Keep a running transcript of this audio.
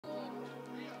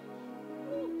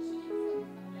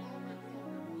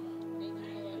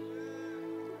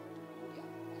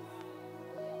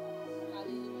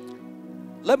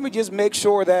let me just make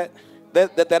sure that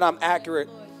I'm accurate.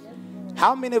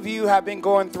 How many of you have been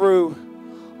going through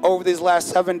over these last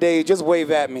 7 days? Just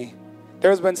wave at me.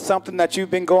 There's been something that you've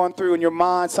been going through in your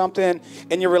mind, something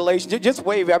in your relationship. Just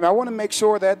wave at me. I want to make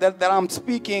sure that I'm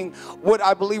speaking what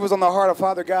I believe is on the heart of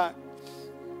Father God.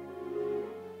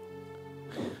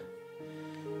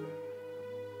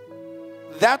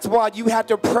 That's why you had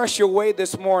to press your way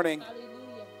this morning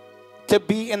to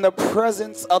be in the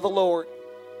presence of the Lord.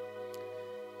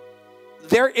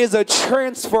 There is a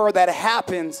transfer that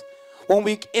happens when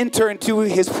we enter into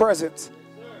his presence.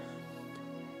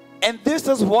 And this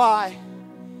is why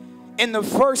in the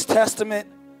First Testament,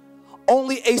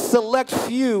 only a select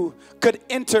few could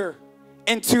enter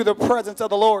into the presence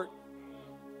of the Lord.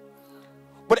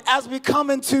 But as we come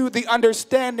into the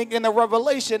understanding and the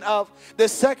revelation of the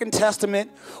Second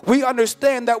Testament, we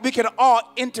understand that we can all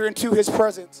enter into his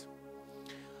presence.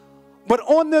 But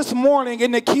on this morning,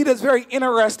 and Nikita, it's very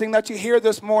interesting that you're here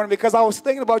this morning because I was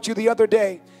thinking about you the other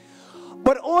day.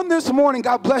 But on this morning,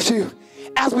 God bless you,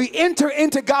 as we enter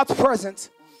into God's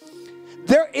presence,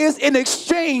 there is an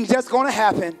exchange that's going to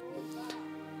happen.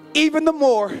 Even the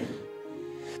more,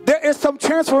 there is some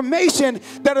transformation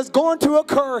that is going to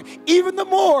occur even the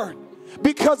more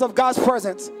because of God's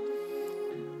presence.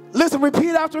 Listen,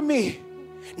 repeat after me.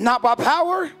 Not by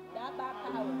power,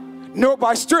 nor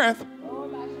by strength,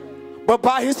 but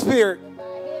by his Spirit.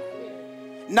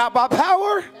 Not by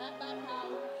power,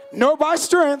 nor by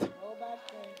strength,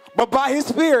 but by his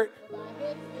Spirit,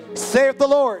 saith the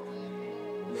Lord.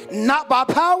 Not by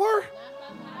power,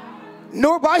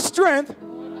 nor by strength,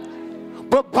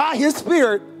 but by his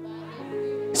Spirit,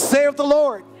 saith the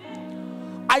Lord.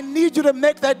 I need you to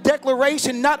make that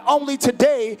declaration not only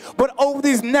today, but over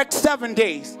these next 7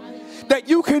 days. That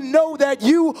you can know that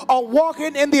you are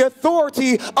walking in the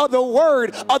authority of the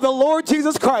word of the Lord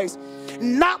Jesus Christ.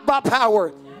 Not by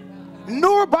power,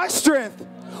 nor by strength,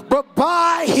 but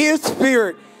by his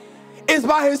Spirit. It's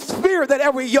by his Spirit that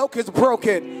every yoke is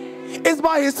broken. It's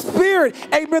by his Spirit,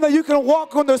 amen, that you can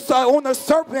walk on the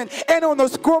serpent and on the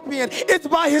scorpion. It's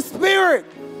by his Spirit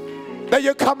that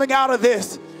you're coming out of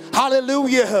this.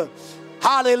 Hallelujah.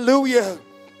 Hallelujah.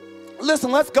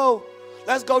 Listen, let's go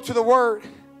to the word.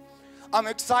 I'm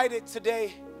excited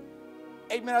today,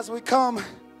 amen, as we come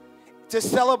to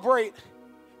celebrate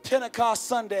Pentecost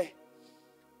Sunday.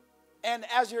 And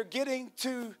as you're getting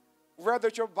to, whether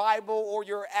it's your Bible or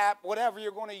your app, whatever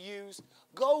you're going to use,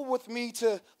 go with me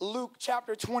to Luke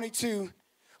chapter 22,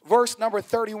 verse number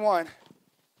 31.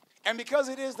 And because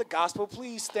it is the gospel,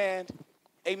 please stand,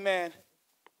 amen,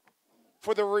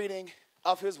 for the reading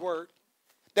of his word.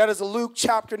 That is Luke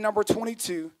chapter number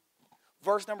 22,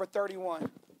 verse number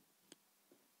 31.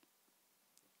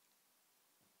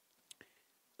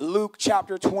 Luke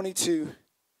chapter 22,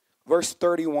 verse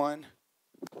 31.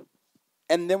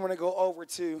 And then we're going to go over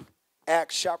to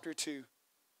Acts chapter 2,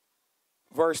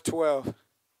 verse 12.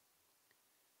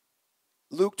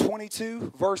 Luke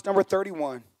 22, verse number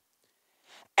 31.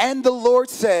 And the Lord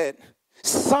said,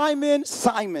 Simon,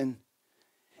 Simon,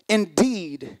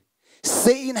 indeed,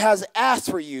 Satan has asked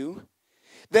for you,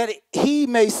 that he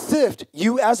may sift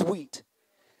you as wheat.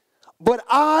 But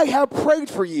I have prayed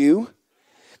for you,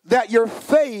 that your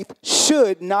faith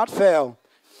should not fail.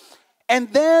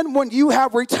 And then when you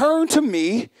have returned to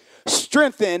me,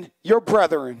 strengthen your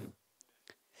brethren.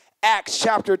 Acts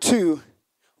chapter 2,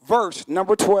 verse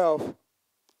number 12.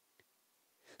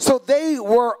 So they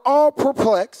were all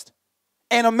perplexed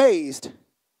and amazed,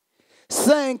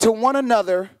 saying to one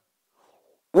another,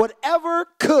 whatever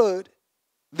could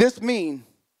this mean?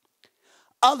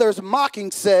 Others mocking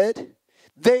said,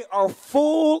 they are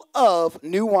full of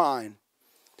new wine.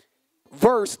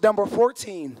 Verse number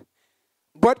 14.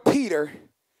 But Peter,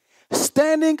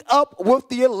 standing up with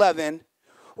the 11,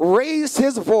 raised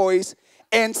his voice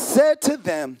and said to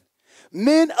them,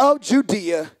 men of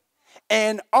Judea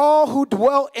and all who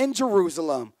dwell in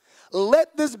Jerusalem,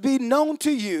 let this be known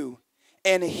to you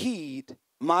and heed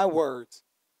my words.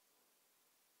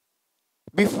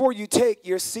 Before you take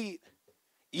your seat,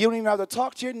 you don't even have to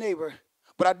talk to your neighbor,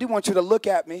 but I do want you to look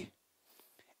at me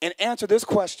and answer this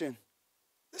question.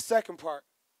 The second part.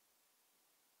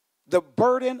 The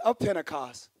burden of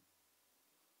Pentecost.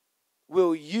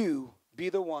 Will you be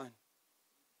the one?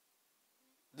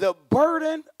 The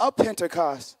burden of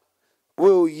Pentecost.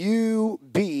 Will you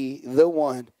be the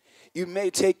one? You may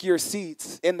take your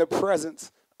seats in the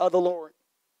presence of the Lord.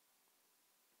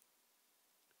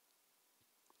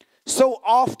 So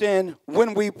often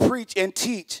when we preach and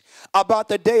teach about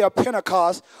the day of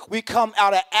Pentecost, we come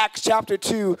out of Acts chapter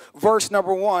 2, verse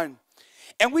number 1.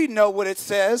 And we know what it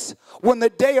says. When the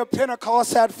day of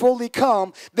Pentecost had fully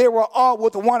come, they were all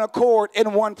with one accord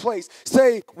in one place.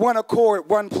 Say one accord,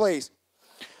 one place.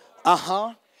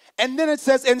 And then it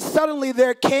says, and suddenly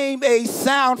there came a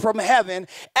sound from heaven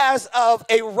as of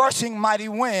a rushing mighty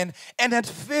wind, and it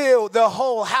filled the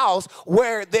whole house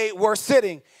where they were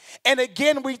sitting. And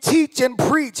again, we teach and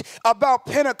preach about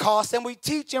Pentecost, and we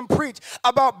teach and preach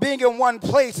about being in one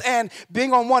place and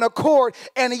being on one accord,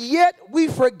 and yet we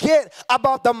forget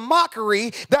about the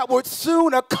mockery that would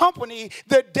soon accompany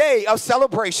the day of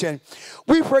celebration.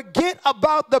 We forget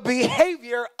about the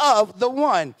behavior of the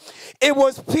one. It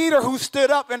was Peter who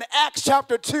stood up in Acts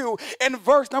chapter 2 and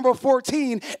verse number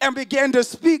 14 and began to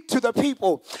speak to the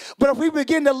people. But if we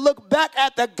begin to look back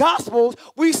at the Gospels,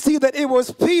 we see that it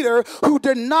was Peter who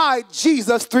denied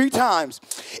Jesus 3 times.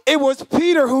 It was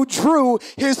Peter who drew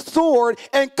his sword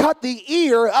and cut the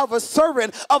ear of a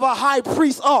servant of a high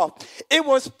priest off. It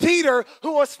was Peter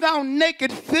who was found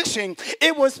naked fishing.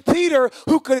 It was Peter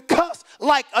who could cuss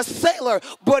like a sailor,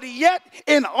 but yet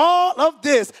in all of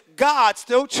this, God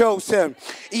still chose him.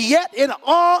 Yet in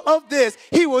all of this,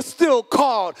 he was still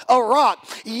called a rock.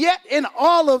 Yet in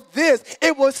all of this,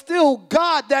 it was still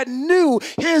God that knew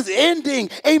his ending,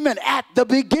 amen, at the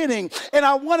beginning. And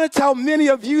I want to tell many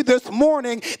of you this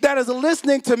morning that is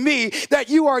listening to me that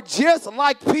you are just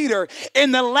like Peter.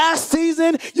 In the last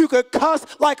season, you could cuss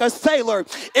like a sailor.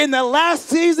 In the last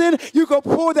season, you could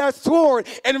pull that sword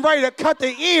and ready to cut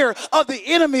the ear of the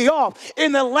enemy off.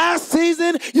 In the last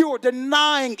season, you were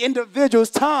denying individuals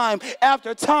time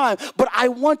after time. But I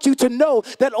want you to know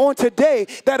that on today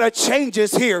that a change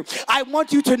is here. I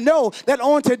want you to know that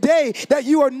on today that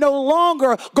you are no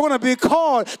longer going to be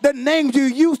called the names you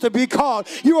used to be called.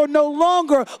 You are no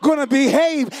longer going to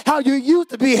behave how you used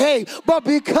to behave. But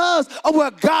because of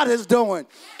what God is doing,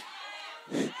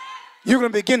 you're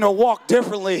going to begin to walk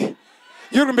differently.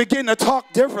 You're going to begin to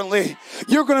talk differently.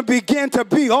 You're going to begin to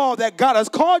be all that God has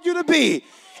called you to be,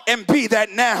 and be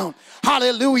that now.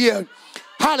 Hallelujah.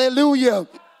 Hallelujah.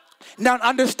 Now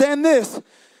understand this.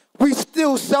 We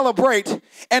still celebrate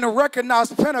and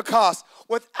recognize Pentecost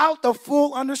without the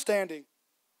full understanding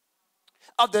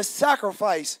of the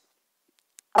sacrifice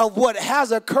of what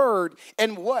has occurred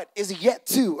and what is yet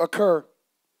to occur.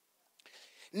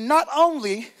 Not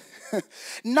only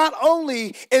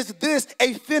is this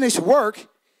a finished work,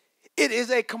 it is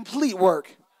a complete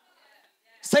work.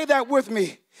 Say that with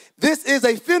me. This is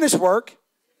a finished work.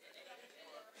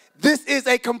 This is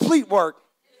a complete work.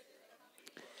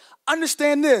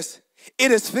 Understand this.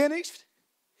 It is finished.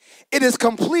 It is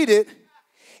completed,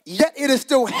 yet it is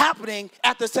still happening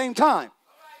at the same time.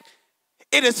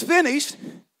 It is finished.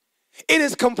 It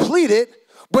is completed,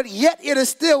 but yet it is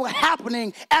still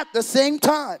happening at the same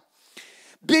time.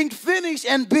 Being finished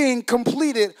and being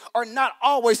completed are not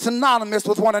always synonymous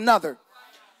with one another.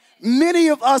 Many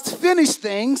of us finish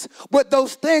things, but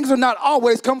those things are not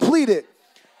always completed.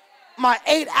 My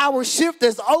 8-hour shift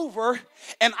is over,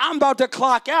 and I'm about to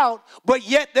clock out, but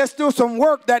yet there's still some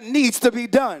work that needs to be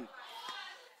done.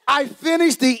 I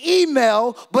finished the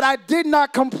email, but I did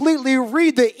not completely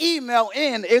read the email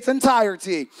in its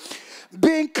entirety.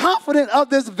 Being confident of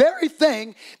this very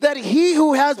thing, that he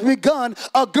who has begun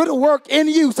a good work in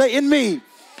you, say in me,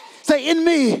 say in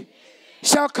me,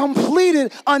 shall complete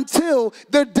it until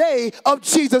the day of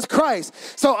Jesus Christ.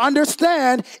 So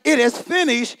understand, it is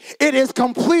finished, it is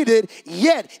completed,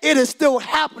 yet it is still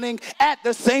happening at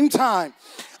the same time.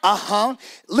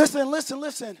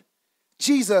 Listen.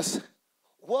 Jesus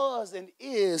was and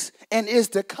is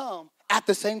to come at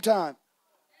the same time.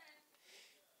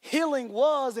 Healing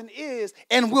was and is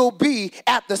will be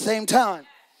at the same time.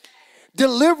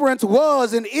 Deliverance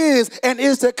was and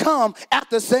is to come at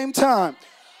the same time.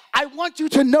 I want you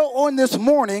to know on this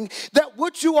morning that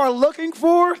what you are looking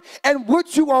for and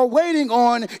what you are waiting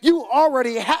on, you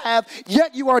already have,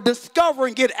 yet you are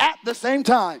discovering it at the same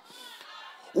time.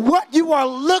 What you are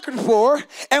looking for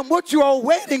and what you are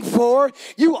waiting for,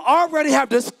 you already have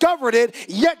discovered it,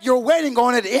 yet you're waiting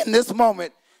on it in this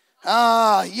moment.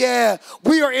 Yeah,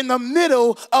 we are in the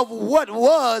middle of what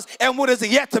was and what is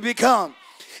yet to become.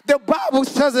 The Bible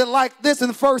says it like this in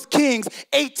 1 Kings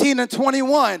 18 and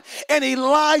 21. And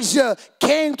Elijah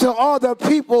came to all the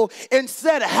people and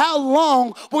said, how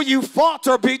long will you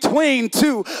falter between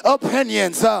two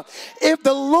opinions? If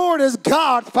the Lord is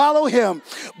God, follow him.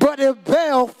 But if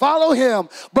Baal, follow him.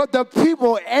 But the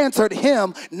people answered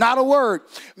him not a word.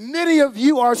 Many of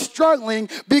you are struggling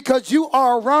because you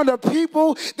are around a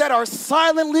people that are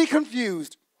silently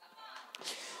confused.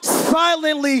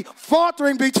 silently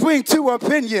faltering between two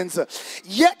opinions.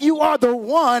 Yet you are the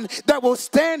one that will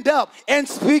stand up and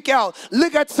speak out.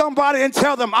 Look at somebody and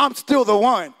tell them, I'm still the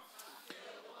one.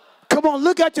 Come on,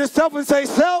 look at yourself and say,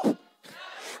 self,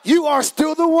 you are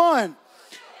still the one.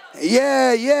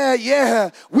 Yeah.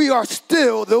 We are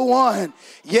still the one.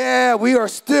 Yeah, we are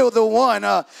still the one.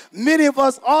 Many of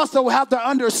us also have to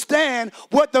understand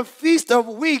what the Feast of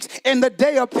Weeks and the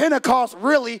day of Pentecost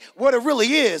what it really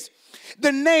is.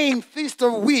 The name Feast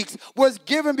of Weeks was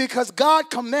given because God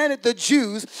commanded the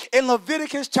Jews in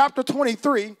Leviticus chapter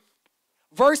 23,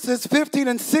 verses 15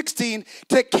 and 16,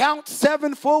 to count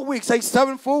 7 full weeks. Say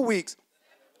 7 full weeks.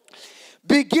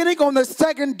 Beginning on the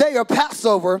second day of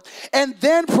Passover, and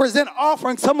then present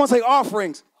offerings. Someone say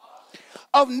offerings.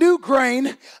 Of new grain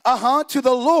to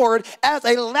the Lord as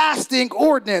a lasting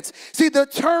ordinance. See, the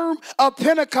term of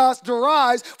Pentecost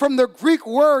derives from the Greek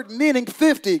word meaning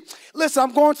 50. Listen,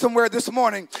 I'm going somewhere this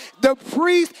morning. The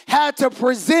priest had to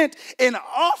present an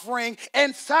offering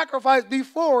and sacrifice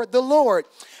before the Lord.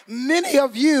 Many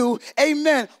of you,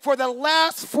 amen, for the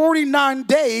last 49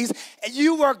 days,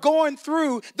 you are going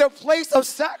through the place of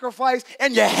sacrifice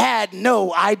and you had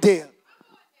no idea.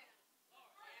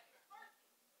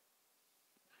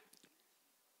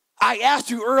 I asked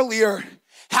you earlier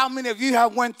how many of you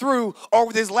have went through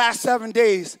over these last 7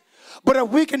 days. But if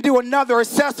we can do another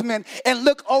assessment and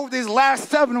look over these last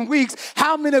 7 weeks,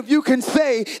 how many of you can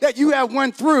say that you have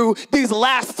went through these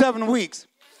last 7 weeks?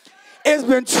 It's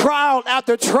been trial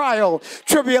after trial,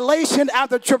 tribulation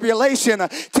after tribulation,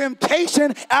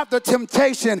 temptation after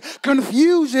temptation,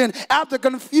 confusion after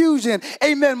confusion.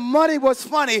 Amen. Money was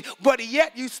funny, but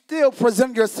yet you still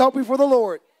present yourself before the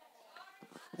Lord.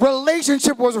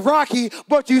 Relationship was rocky,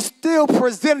 but you still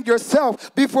presented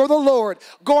yourself before the Lord.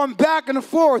 Going back and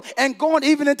forth and going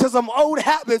even into some old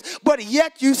habits, but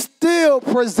yet you still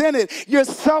presented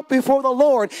yourself before the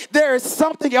Lord. There is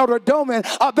something, Elder Doman,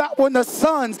 about when the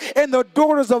sons and the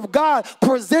daughters of God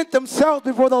present themselves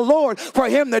before the Lord for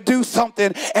him to do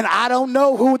something. And I don't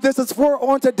know who this is for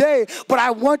on today, but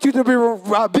I want you to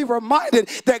be reminded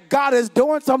that God is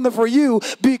doing something for you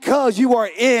because you are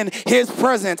in his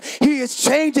presence. He is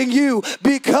changing you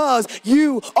because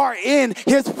you are in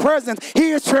his presence.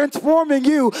 He is transforming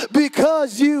you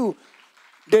because you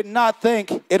did not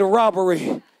think it a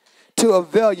robbery to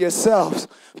avail yourselves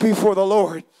before the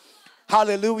Lord.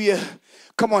 Hallelujah.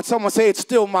 Come on, someone say, it's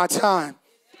still my time.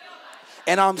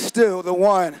 And I'm still the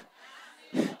one.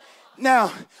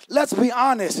 Now, let's be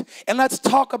honest and let's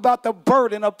talk about the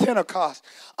burden of Pentecost.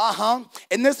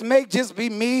 And this may just be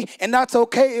me, and that's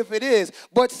okay if it is.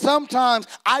 But sometimes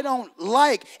I don't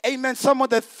like, amen, some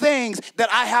of the things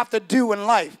that I have to do in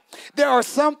life. There are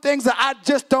some things that I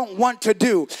just don't want to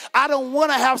do. I don't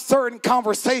want to have certain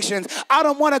conversations. I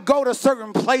don't want to go to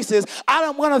certain places. I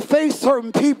don't want to face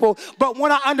certain people. But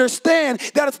when I understand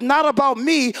that it's not about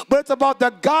me, but it's about the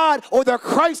God or the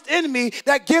Christ in me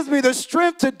that gives me the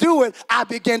strength to do it, I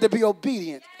begin to be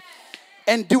obedient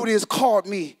and do what he has called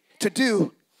me to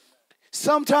do.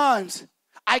 Sometimes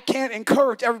I can't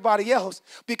encourage everybody else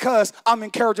because I'm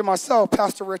encouraging myself,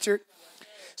 Pastor Richard.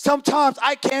 Sometimes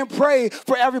I can't pray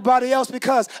for everybody else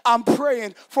because I'm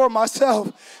praying for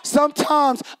myself.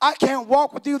 Sometimes I can't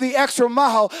walk with you the extra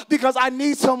mile because I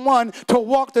need someone to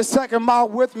walk the second mile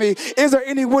with me. Is there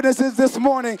any witnesses this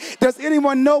morning? Does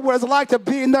anyone know what it's like to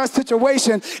be in that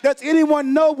situation? Does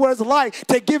anyone know what it's like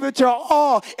to give it your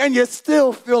all and you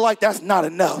still feel like that's not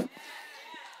enough?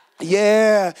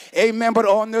 Yeah, amen. But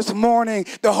on this morning,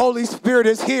 the Holy Spirit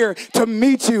is here to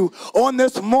meet you. On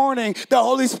this morning, the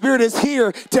Holy Spirit is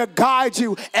here to guide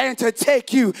you and to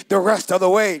take you the rest of the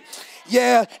way.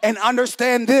 Yeah, and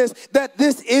understand this, that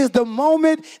this is the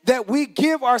moment that we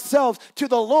give ourselves to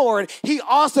the Lord. He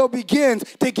also begins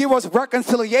to give us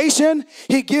reconciliation.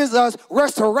 He gives us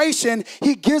restoration.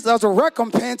 He gives us a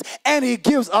recompense, and he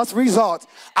gives us results.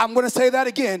 I'm going to say that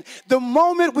again. The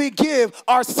moment we give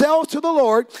ourselves to the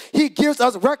Lord, he gives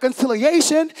us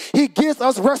reconciliation. He gives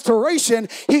us restoration.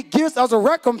 He gives us a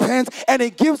recompense, and he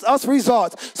gives us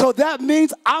results. So that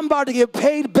means I'm about to get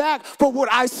paid back for what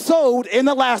I sowed in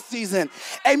the last season.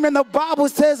 Amen. The Bible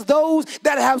says those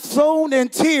that have sown in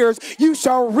tears, you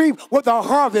shall reap with a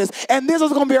harvest. And this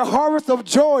is going to be a harvest of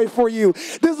joy for you.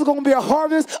 This is going to be a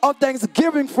harvest of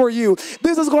thanksgiving for you.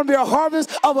 This is going to be a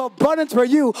harvest of abundance for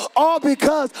you, all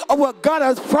because of what God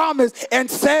has promised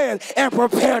and said and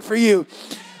prepared for you.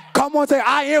 Come on, say,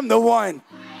 I am the one.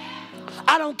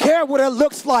 I don't care what it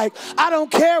looks like. I don't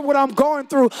care what I'm going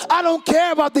through. I don't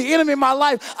care about the enemy in my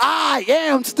life. I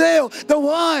am still the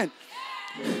one.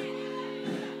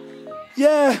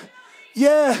 Yeah.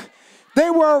 They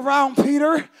were around,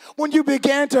 Peter, when you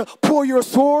began to pull your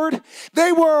sword.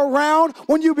 They were around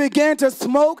when you began to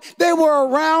smoke. They were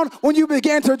around when you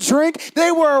began to drink.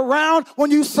 They were around when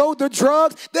you sold the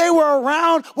drugs. They were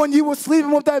around when you were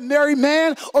sleeping with that married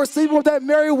man or sleeping with that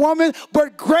married woman.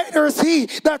 But greater is he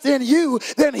that's in you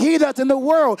than he that's in the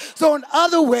world. So in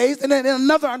other ways, and then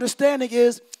another understanding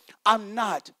is, I'm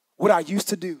not what I used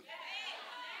to do.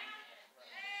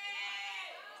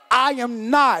 I am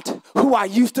not who I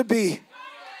used to be.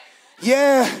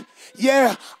 Yeah,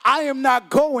 I am not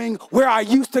going where I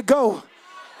used to go.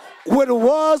 What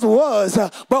was,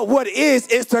 but what is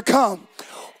to come.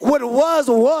 What was,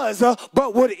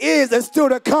 but what is still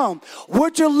to come.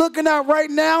 What you're looking at right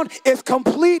now is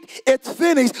complete, it's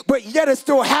finished, but yet it's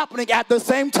still happening at the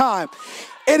same time.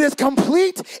 It is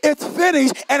complete, it's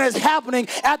finished, and it's happening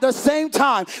at the same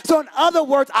time. So in other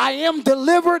words, I am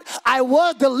delivered, I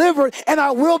was delivered, and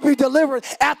I will be delivered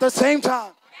at the same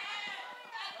time.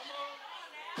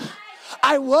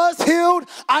 I was healed,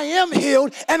 I am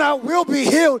healed, and I will be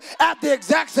healed at the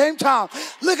exact same time.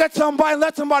 Look at somebody and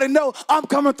let somebody know, I'm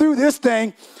coming through this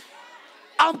thing.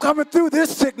 I'm coming through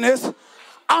this sickness.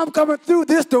 I'm coming through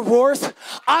this divorce.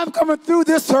 I'm coming through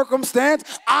this circumstance.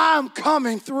 I'm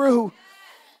coming through.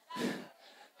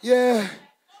 Yeah.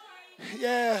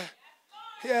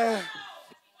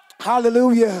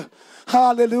 Hallelujah.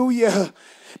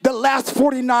 The last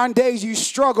 49 days you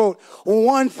struggled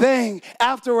one thing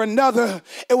after another.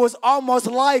 It was almost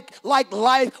like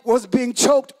life was being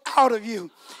choked out of you.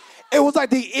 It was like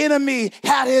the enemy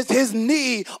had his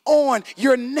knee on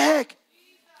your neck.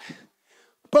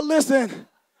 But listen,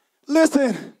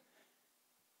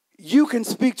 you can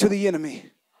speak to the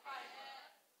enemy.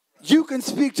 You can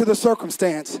speak to the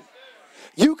circumstance.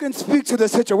 You can speak to the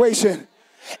situation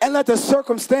and let the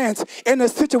circumstance and the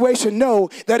situation know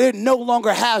that it no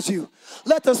longer has you.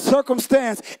 Let the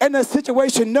circumstance and the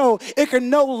situation know it can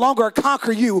no longer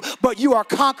conquer you, but you are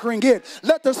conquering it.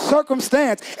 Let the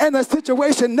circumstance and the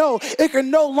situation know it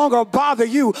can no longer bother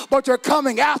you, but you're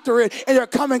coming after it, and you're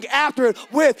coming after it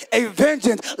with a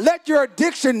vengeance. Let your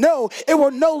addiction know it will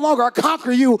no longer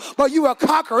conquer you, but you will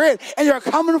conquer it, and you're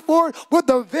coming forward with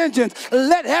a vengeance.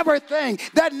 Let everything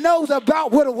that knows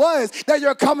about what it was that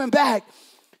you're coming back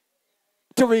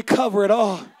to recover it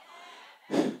all.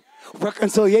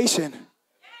 Reconciliation,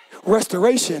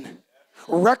 restoration,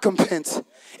 recompense,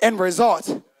 and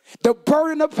results. The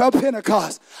burden of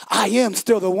Pentecost, I am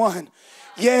still the one.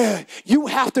 Yeah, you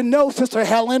have to know, Sister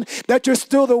Helen, that you're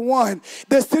still the one.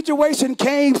 The situation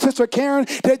came, Sister Karen,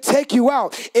 to take you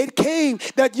out. It came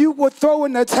that you would throw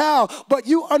in the towel, but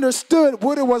you understood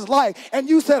what it was like. And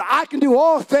you said, I can do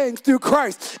all things through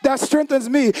Christ that strengthens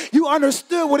me. You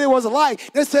understood what it was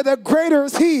like. They said that greater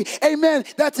is he, amen,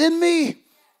 that's in me.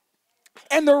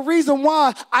 And the reason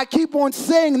why I keep on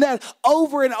saying that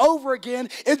over and over again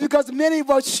is because many of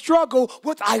us struggle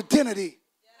with identity.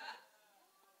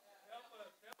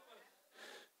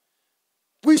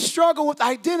 We struggle with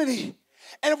identity.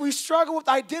 And if we struggle with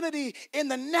identity in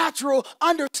the natural,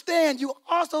 understand you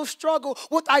also struggle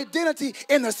with identity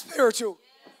in the spiritual.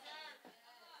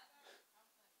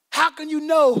 How can you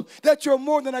know that you're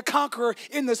more than a conqueror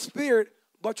in the spirit,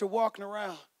 but you're walking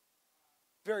around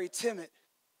very timid?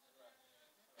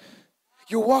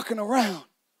 You're walking around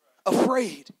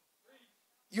afraid.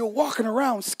 You're walking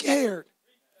around scared.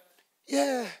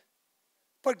 Yeah.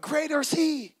 But greater is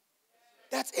he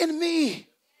that's in me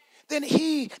than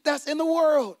he that's in the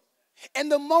world.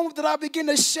 And the moment that I begin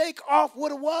to shake off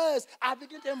what it was, I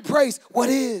begin to embrace what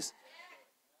is.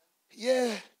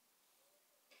 Yeah.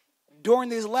 During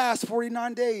these last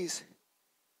 49 days,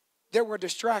 there were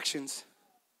distractions.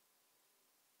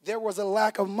 There was a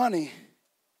lack of money.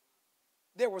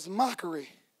 There was mockery.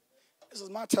 This is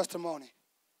my testimony.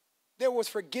 There was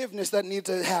forgiveness that needed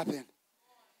to happen.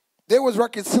 There was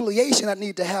reconciliation that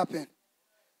needed to happen.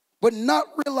 But not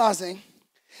realizing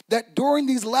that during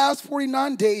these last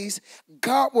 49 days,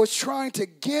 God was trying to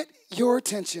get your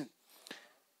attention.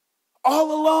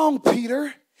 All along,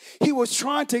 Peter, he was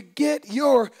trying to get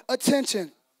your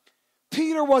attention.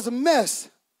 Peter was a mess,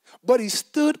 but he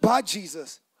stood by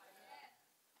Jesus.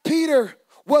 Peter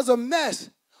was a mess,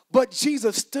 but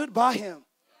Jesus stood by him.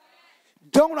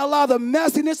 Don't allow the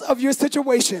messiness of your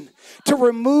situation to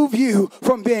remove you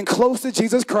from being close to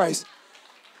Jesus Christ.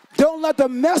 Don't let the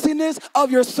messiness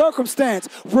of your circumstance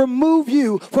remove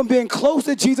you from being close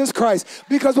to Jesus Christ.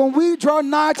 Because when we draw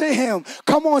nigh to him,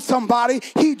 come on somebody,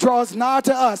 he draws nigh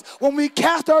to us. When we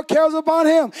cast our cares upon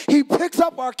him, he picks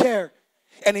up our care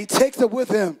and he takes it with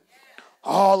him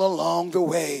all along the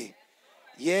way.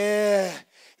 Yeah.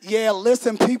 Yeah,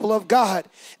 listen, people of God,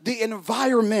 the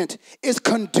environment is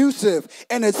conducive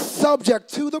and it's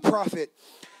subject to the prophet.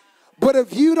 But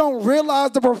if you don't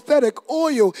realize the prophetic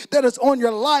oil that is on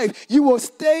your life, you will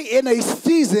stay in a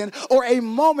season or a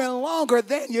moment longer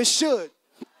than you should.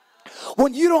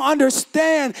 When you don't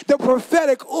understand the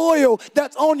prophetic oil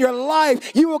that's on your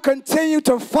life, you will continue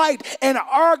to fight and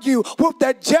argue with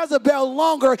that Jezebel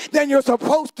longer than you're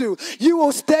supposed to. You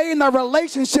will stay in that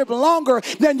relationship longer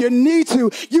than you need to.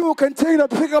 You will continue to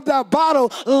pick up that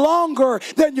bottle longer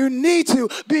than you need to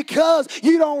because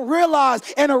you don't realize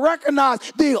and recognize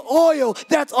the oil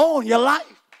that's on your life.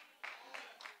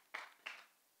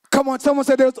 Come on, someone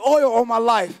say there's oil on my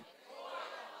life.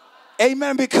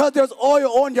 Amen. Because there's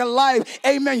oil on your life,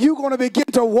 amen, you're going to begin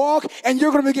to walk and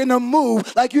you're going to begin to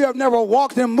move like you have never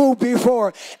walked and moved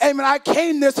before. Amen. I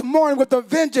came this morning with a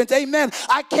vengeance. Amen.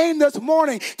 I came this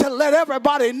morning to let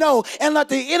everybody know and let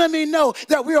the enemy know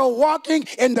that we are walking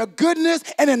in the goodness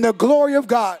and in the glory of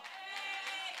God.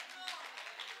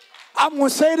 I'm going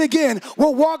to say it again. We're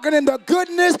walking in the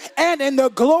goodness and in the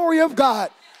glory of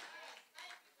God.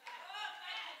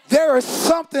 There is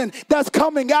something that's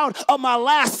coming out of my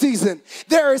last season.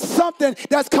 There is something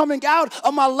that's coming out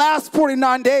of my last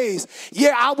 49 days.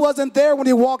 Yeah, I wasn't there when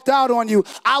he walked out on you.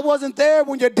 I wasn't there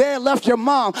when your dad left your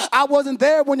mom. I wasn't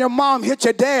there when your mom hit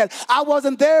your dad. I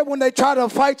wasn't there when they tried to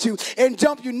fight you and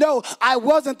jump you. No, I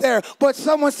wasn't there. But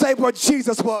someone say what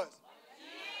Jesus was.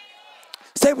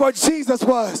 Say what Jesus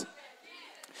was.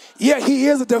 Yeah, he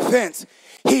is a defense.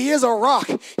 He is a rock.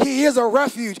 He is a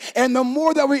refuge. And the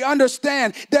more that we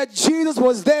understand that Jesus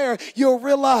was there, you'll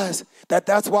realize that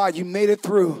that's why you made it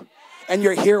through and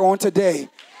you're here on today.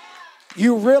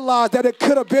 You realize that it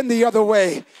could have been the other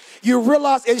way. You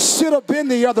realize it should have been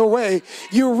the other way.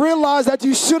 You realize that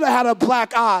you should have had a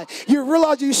black eye. You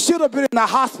realize you should have been in the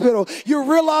hospital. You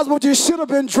realize what you should have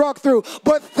been drugged through.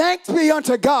 But thanks be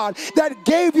unto God that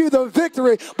gave you the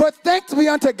victory. But thanks be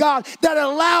unto God that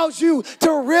allows you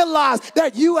to realize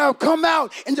that you have come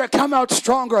out and you come out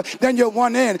stronger than you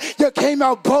went in. You came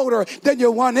out bolder than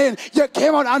you went in. You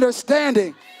came out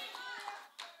understanding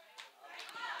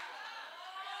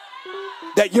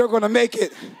that you're going to make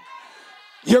it.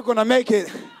 You're going to make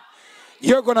it.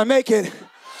 You're going to make it.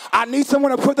 I need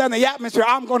someone to put that in the atmosphere.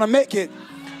 I'm going to make it.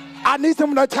 I need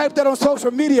someone to type that on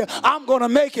social media. I'm going to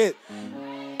make it.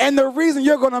 And the reason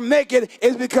you're going to make it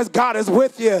is because God is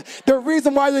with you. The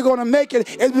reason why you're going to make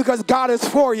it is because God is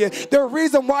for you. The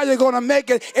reason why you're going to make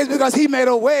it is because he made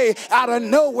a way out of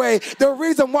no way. The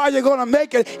reason why you're going to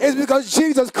make it is because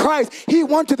Jesus Christ, he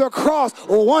went to the cross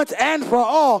once and for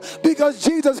all. Because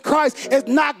Jesus Christ is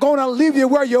not going to leave you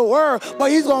where you were, but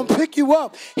he's going to pick you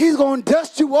up. He's going to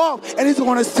dust you off, and he's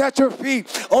going to set your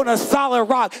feet on a solid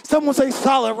rock. Someone say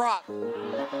solid rock.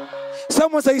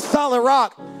 Someone say solid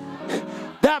rock.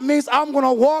 That means I'm going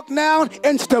to walk now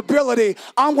in stability.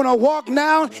 I'm going to walk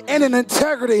now in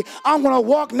integrity. I'm going to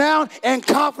walk now in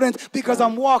confidence because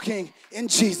I'm walking in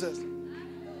Jesus.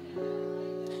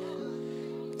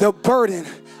 The burden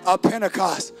of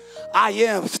Pentecost. I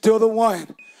am still the one.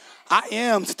 I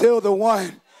am still the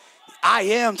one. I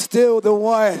am still the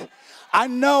one. I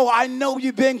know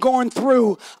you've been going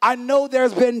through. I know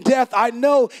there's been death. I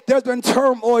know there's been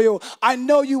turmoil. I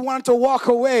know you wanted to walk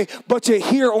away, but you're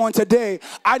here on today.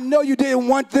 I know you didn't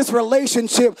want this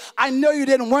relationship. I know you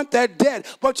didn't want that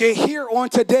debt, but you're here on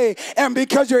today. And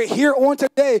because you're here on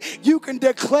today, you can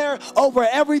declare over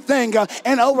everything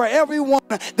and over everyone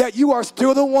that you are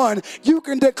still the one. You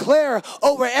can declare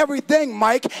over everything,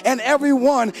 Mike, and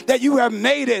everyone that you have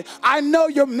made it. I know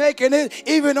you're making it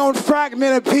even on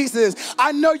fragmented pieces.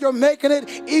 I know you're making it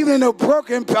even in a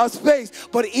broken space,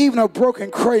 but even a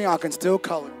broken crayon can still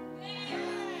color.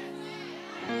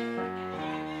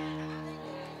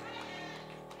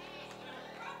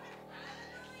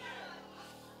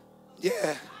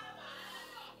 Yeah.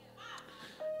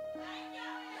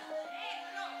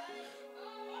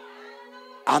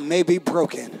 I may be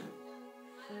broken,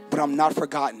 but I'm not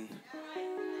forgotten.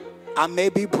 I may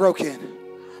be broken,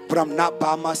 but I'm not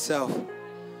by myself.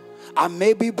 I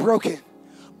may be broken,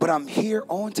 but I'm here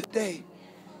on today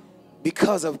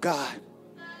because of God.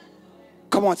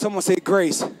 Come on, someone say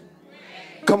grace.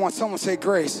 Come on, someone say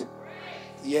grace.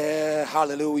 Yeah,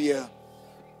 hallelujah.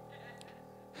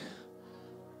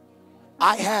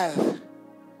 I have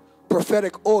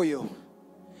prophetic oil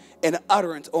and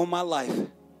utterance on my life.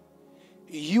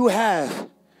 You have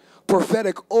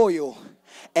prophetic oil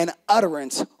and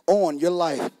utterance on your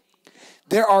life.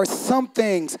 There are some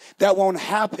things that won't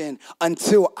happen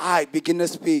until I begin to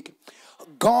speak.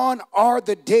 Gone are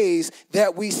the days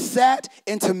that we sat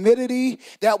in timidity,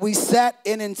 that we sat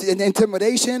in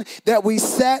intimidation, that we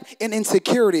sat in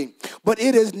insecurity. But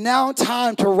it is now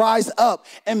time to rise up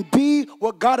and be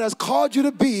what God has called you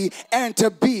to be, and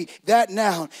to be that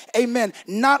now. Amen.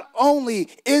 Not only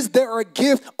is there a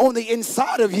gift on the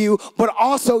inside of you, but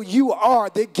also you are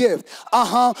the gift.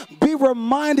 Be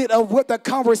reminded of what the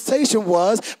conversation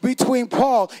was between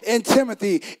Paul and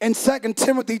Timothy in 2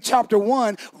 Timothy chapter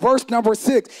 1, verse number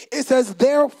 6. It says,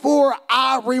 therefore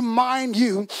I remind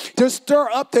you to stir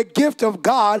up the gift of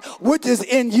God which is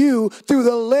in you through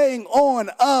the laying on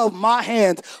of my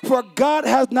hands. For God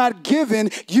has not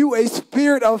given you a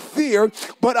spirit of fear,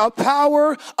 but a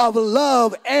power of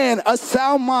love and a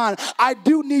sound mind. I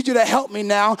do need you to help me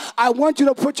now. I want you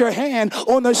to put your hand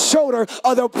on the shoulder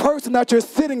of the person that you're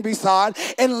sitting beside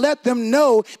and let them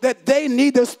know that they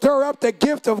need to stir up the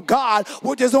gift of God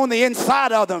which is on the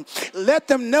inside of them. Let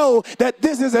them know that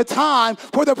this is a time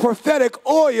for the prophetic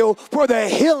oil, for the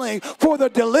healing, for the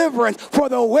deliverance, for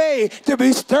the way to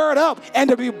be stirred up and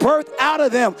to be birthed out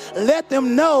of them. Let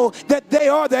them know that they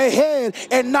are the head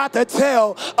and not the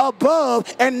tail,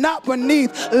 above and not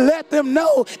beneath. Let them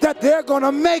know that they're going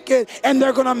to make it, and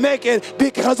they're going to make it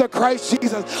because of Christ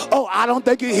Jesus. Oh, I don't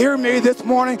think you hear me this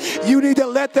morning. You need to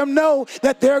let them know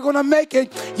that they're going to make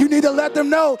it. You need to let them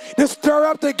know to stir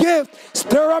up the gift,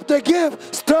 stir up the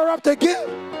gift, stir up the gift.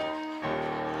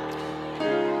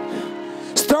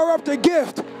 Stir up the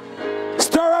gift.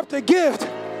 Stir up the gift.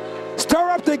 Stir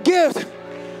up the gift.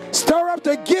 Stir up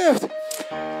the gift.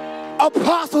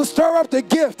 Apostle, stir up the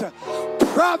gift.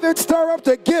 Prophet, stir up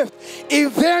the gift.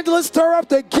 Evangelist, stir up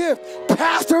the gift.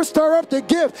 Pastor, stir up the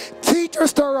gift. Teacher,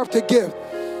 stir up the gift.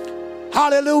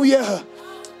 Hallelujah.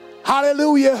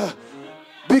 Hallelujah.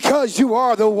 Because you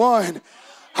are the one.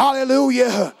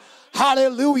 Hallelujah.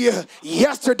 Hallelujah.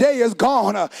 Yesterday is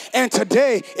gone and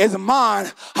today is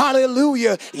mine.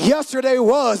 Hallelujah. Yesterday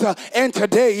was and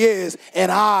today is,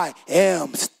 and I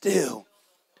am still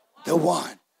the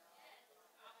one.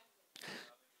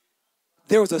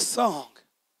 There was a song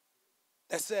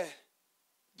that said,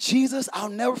 Jesus, I'll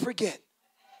never forget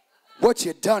what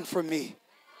you done for me.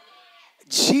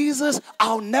 Jesus,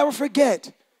 I'll never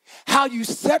forget how you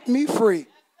set me free.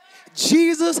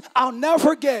 Jesus, I'll never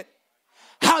forget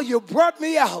how you brought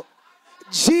me out.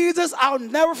 Jesus, I'll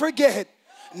never forget.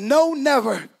 No,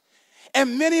 never.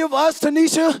 And many of us,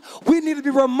 Tanisha, we need to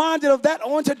be reminded of that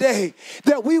on today,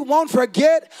 that we won't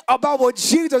forget about what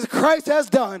Jesus Christ has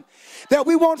done, that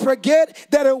we won't forget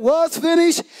that it was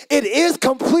finished, it is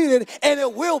completed, and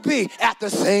it will be at the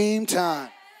same time.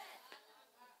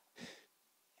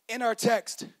 In our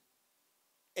text,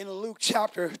 in Luke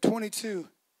chapter 22,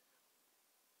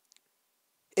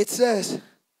 it says,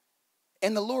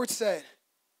 and the Lord said,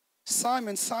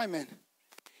 Simon, Simon,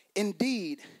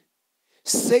 indeed,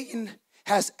 Satan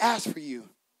has asked for you,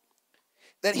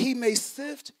 that he may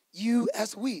sift you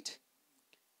as wheat.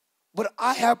 But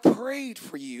I have prayed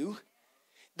for you,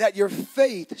 that your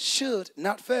faith should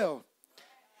not fail.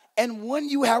 And when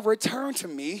you have returned to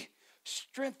me,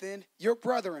 strengthen your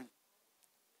brethren.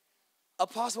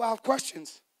 Apostle, I have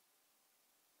questions.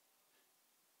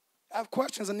 I have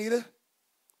questions, Anita.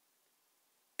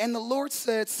 And the Lord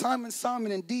said, Simon,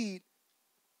 Simon, indeed,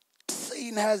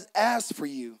 Satan has asked for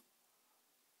you.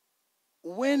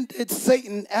 When did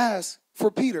Satan ask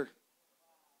for Peter?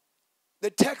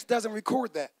 The text doesn't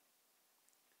record that.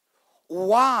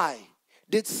 Why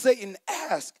did Satan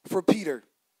ask for Peter?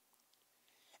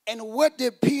 And what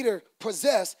did Peter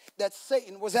possess that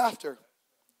Satan was after?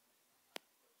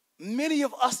 Many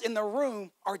of us in the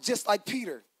room are just like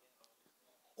Peter.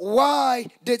 Why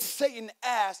did Satan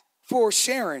ask for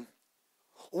Sharon?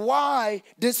 Why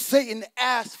did Satan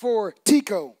ask for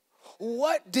Tico?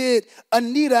 What did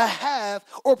Anita have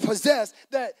or possess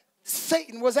that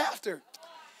Satan was after?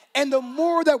 And the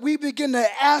more that we begin to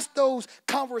ask those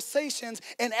conversations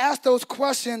and ask those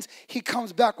questions, he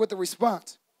comes back with a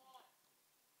response.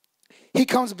 He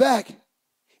comes back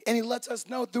and he lets us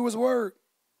know through his word.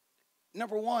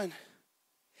 Number one,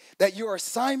 that your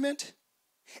assignment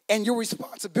and your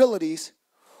responsibilities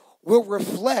will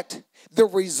reflect the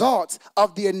results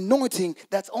of the anointing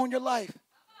that's on your life.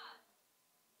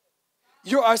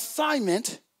 Your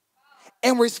assignment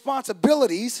and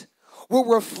responsibilities will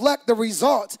reflect the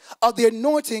results of the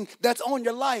anointing that's on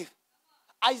your life.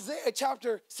 Isaiah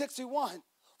chapter 61,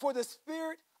 for the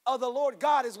Spirit of the Lord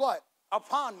God is what?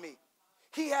 Upon me.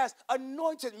 He has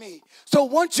anointed me. So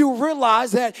once you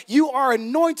realize that you are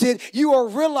anointed, you will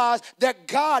realize that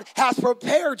God has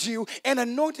prepared you and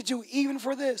anointed you even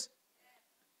for this.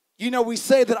 You know, we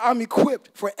say that I'm equipped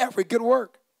for every good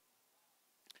work.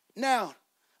 Now,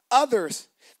 others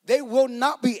they will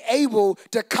not be able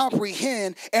to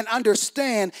comprehend and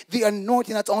understand the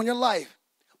anointing that's on your life,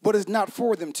 but it's not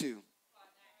for them to.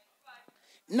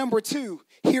 Number 2,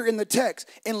 here in the text,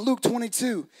 in Luke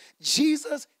 22,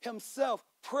 Jesus himself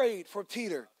prayed for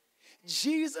Peter.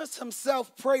 Jesus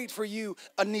himself prayed for you,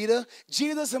 Anita.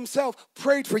 Jesus himself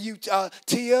prayed for you,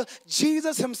 Tia.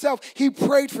 Jesus himself, he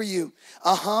prayed for you.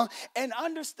 And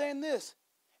understand this.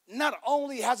 Not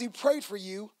only has he prayed for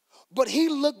you, but he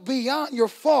looked beyond your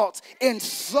faults and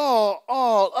saw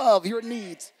all of your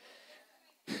needs.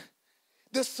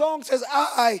 The song says,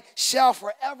 I shall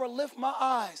forever lift my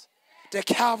eyes to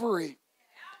Calvary.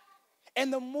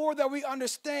 And the more that we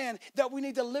understand that we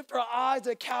need to lift our eyes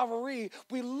to Calvary,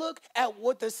 we look at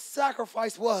what the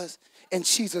sacrifice was in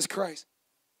Jesus Christ.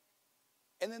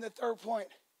 And then the third point,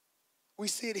 we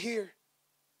see it here.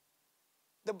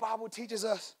 The Bible teaches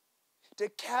us to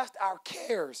cast our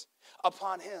cares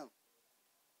upon him,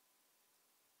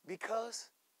 because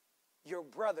your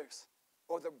brothers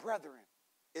or the brethren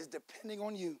is depending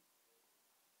on you.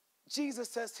 Jesus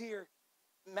says here,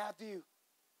 Matthew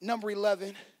number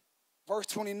 11, verse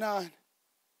 29,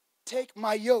 take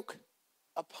my yoke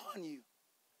upon you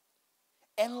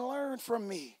and learn from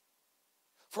me,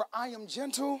 for I am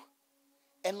gentle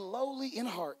and lowly in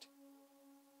heart,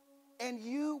 and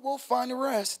you will find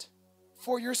rest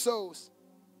for your souls.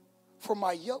 For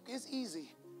my yoke is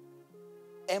easy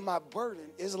and my burden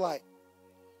is light.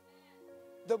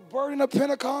 The burden of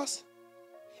Pentecost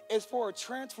is for a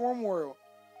transformed world.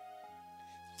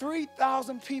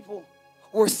 3,000 people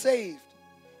were saved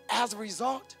as a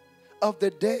result of the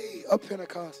day of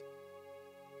Pentecost.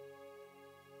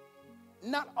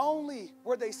 Not only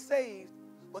were they saved,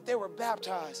 but they were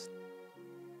baptized.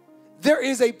 There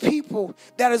is a people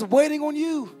that is waiting on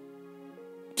you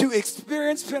to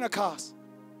experience Pentecost,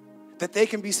 that they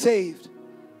can be saved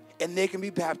and they can be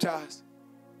baptized.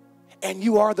 And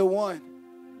you are the one.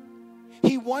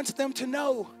 He wants them to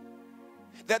know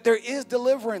that there is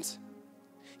deliverance.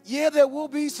 Yeah, there will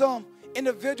be some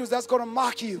individuals that's going to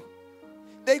mock you.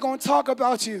 They're going to talk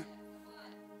about you.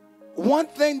 One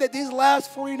thing that these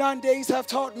last 49 days have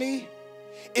taught me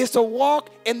is to walk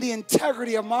in the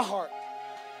integrity of my heart.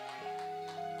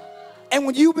 And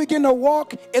when you begin to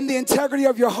walk in the integrity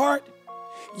of your heart,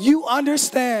 you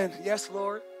understand, yes,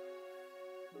 Lord,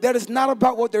 that it's not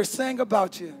about what they're saying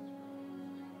about you,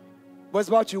 but it's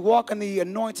about you walking the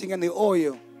anointing and the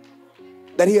oil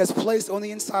that he has placed on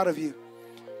the inside of you.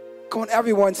 Come on,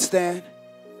 everyone stand.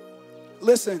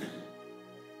 Listen,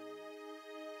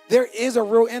 there is a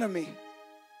real enemy.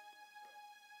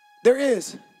 There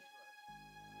is.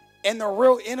 And the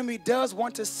real enemy does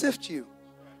want to sift you.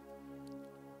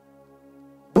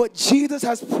 But Jesus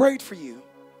has prayed for you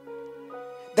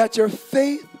that your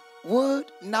faith would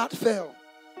not fail.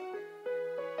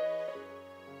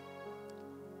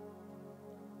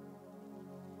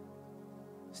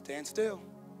 Stand still.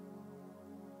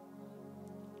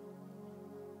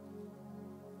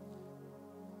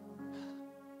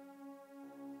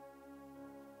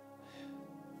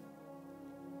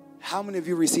 How many of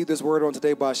you received this word on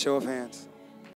today by a show of hands?